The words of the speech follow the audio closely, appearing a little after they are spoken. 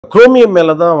Chromium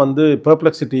மேல தான் வந்து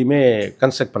பெர்ப்ளெக்சிட்டியுமே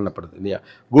கன்ஸ்ட்ரக்ட் பண்ணப்படுது இல்லையா?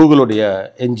 கூகுளுடைய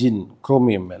என்ஜின்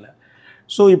Chromium மேல.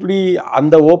 ஸோ இப்படி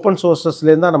அந்த ஓப்பன்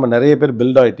சோர்ஸஸ்லேருந்து தான் நம்ம நிறைய பேர்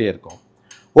பில்ட் ஆகிட்டே இருக்கோம்.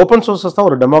 ஓப்பன் சோர்ஸஸ் தான்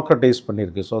ஒரு டெமோக்ரட்டைஸ்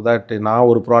பண்ணியிருக்கு. ஸோ தட் நான்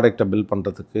ஒரு ப்ராடக்டை பில்ட்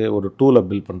பண்ணுறதுக்கு, ஒரு டூலை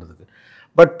பில்ட் பண்ணுறதுக்கு.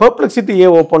 பட் பெர்ப்ளெக்சிட்டி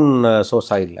ஏன் ஓப்பன்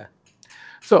சோர்ஸாக இல்லை?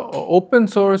 ஸோ ஓப்பன்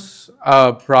சோர்ஸ்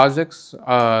ப்ராஜெக்ட்ஸ்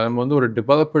நம்ம வந்து ஒரு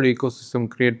டெவலப்பர் ஈகோசிஸ்டம்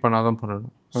க்ரியேட் பண்ணால் தான்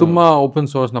பண்ணணும். சும்மா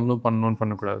ஓப்பன் சோர்ஸ் நம்மளும் பண்ணணும்னு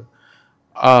பண்ணக்கூடாது.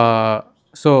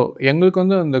 ஸோ எங்களுக்கு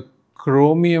வந்து அந்த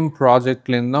Chromium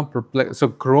ப்ராஜெக்ட்லேருந்து தான் ஸோ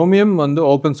Chromium வந்து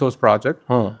open source project.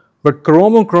 But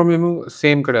Chromium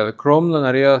same கிடையாது. Chromeல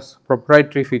நிறைய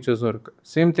ப்ரொப்ரைட்ரி ஃபீச்சர்ஸும் இருக்குது.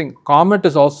 Same thing, Comet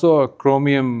is also a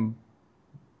Chromium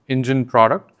engine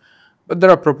product, but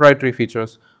there are proprietary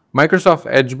features. Microsoft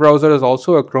Edge browser is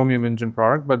also a Chromium engine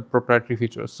product, but proprietary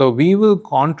features. So we will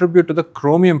contribute to the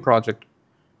Chromium project,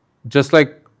 just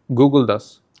like Google does.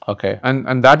 Okay.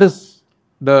 And that is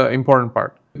the important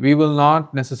part. We will not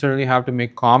necessarily have to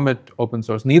make Comet open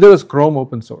source. Neither is Chrome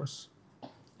open source.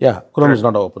 Yeah, Chrome is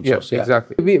not open source. Yeah,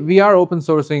 exactly. We are open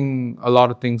sourcing a lot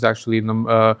of things actually.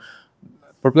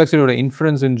 Perplexity or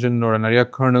inference engine or another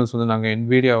kernels on the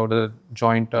NVIDIA or the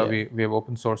joint, we have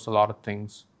open sourced a lot of things.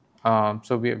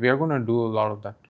 So we are going to do a lot of that.